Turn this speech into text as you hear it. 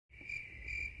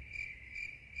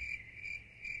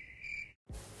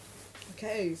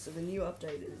Okay, so the new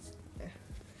update is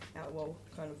out. Well,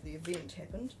 kind of the event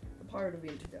happened, the Pirate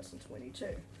Event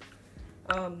 2022.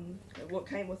 What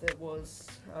came with it was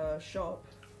a shop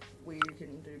where you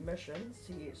can do missions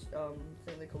to get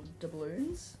thing they call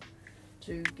doubloons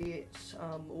to get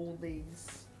all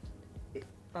these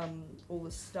all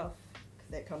the stuff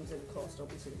that comes in cost.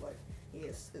 Obviously, like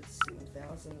yes, it's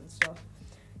 7,000 and stuff.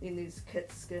 Then there's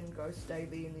Kit Skin, Ghost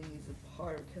Davy, and then there's a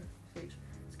pirate effect.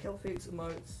 It's Calfex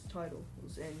emotes,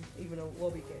 titles, and even a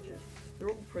lobby gadget. They're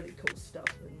all pretty cool stuff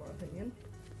in my opinion.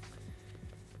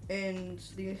 And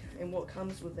what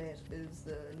comes with that is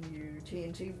the new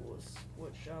TNT Wars,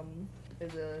 which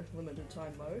is a limited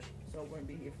time mode, so it won't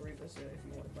be here forever. So if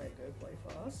you want to play it, go play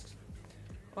fast.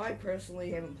 I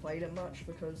personally haven't played it much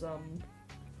because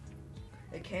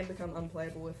it can become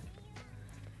unplayable if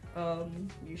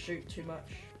you shoot too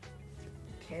much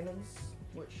cannons,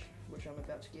 which I'm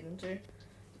about to get into.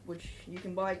 Which you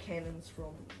can buy cannons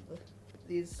from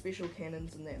there's special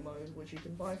cannons in that mode which you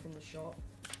can buy from the shop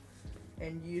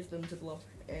and use them to blow,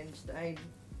 and the aim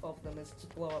of them is to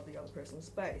blow up the other person's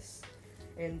base.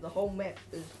 And the whole map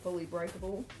is fully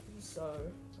breakable,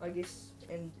 so I guess,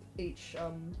 and each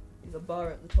there's a bar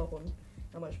at the top on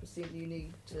how much percent you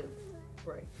need to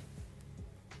break.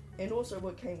 And also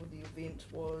what came with the event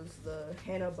was the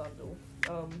Hannah bundle.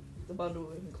 The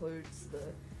bundle includes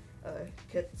the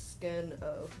kit skin,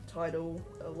 a title,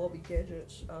 a lobby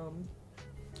gadget,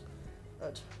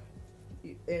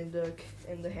 and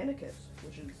the Hannah kit,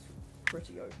 which is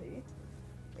pretty OP.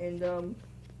 And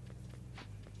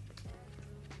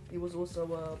there was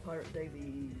also a Pirate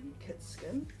Davy kit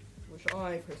skin, which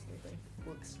I personally think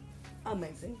looks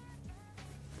amazing.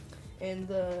 And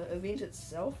the event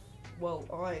itself, well,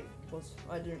 I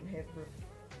didn't have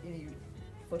any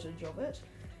footage of it,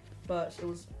 but it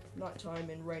was nighttime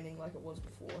and raining like it was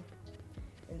before,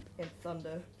 and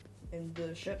thunder, and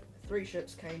the three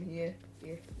ships came here.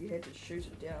 Yeah, you had to shoot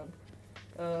it down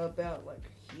about like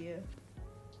here,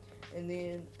 and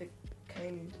then it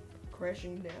came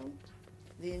crashing down.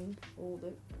 Then all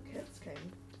the kits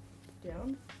came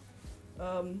down.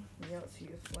 Now it's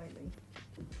here flaming.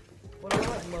 What I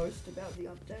like most about the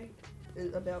update,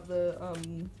 about the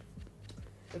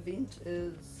event,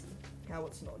 is how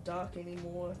it's not dark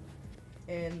anymore,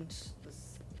 and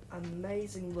this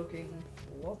amazing looking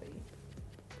lobby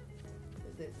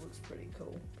that looks pretty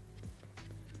cool.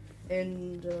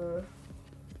 And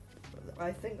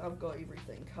I think I've got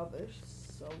everything covered,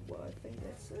 so I think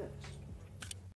that's it.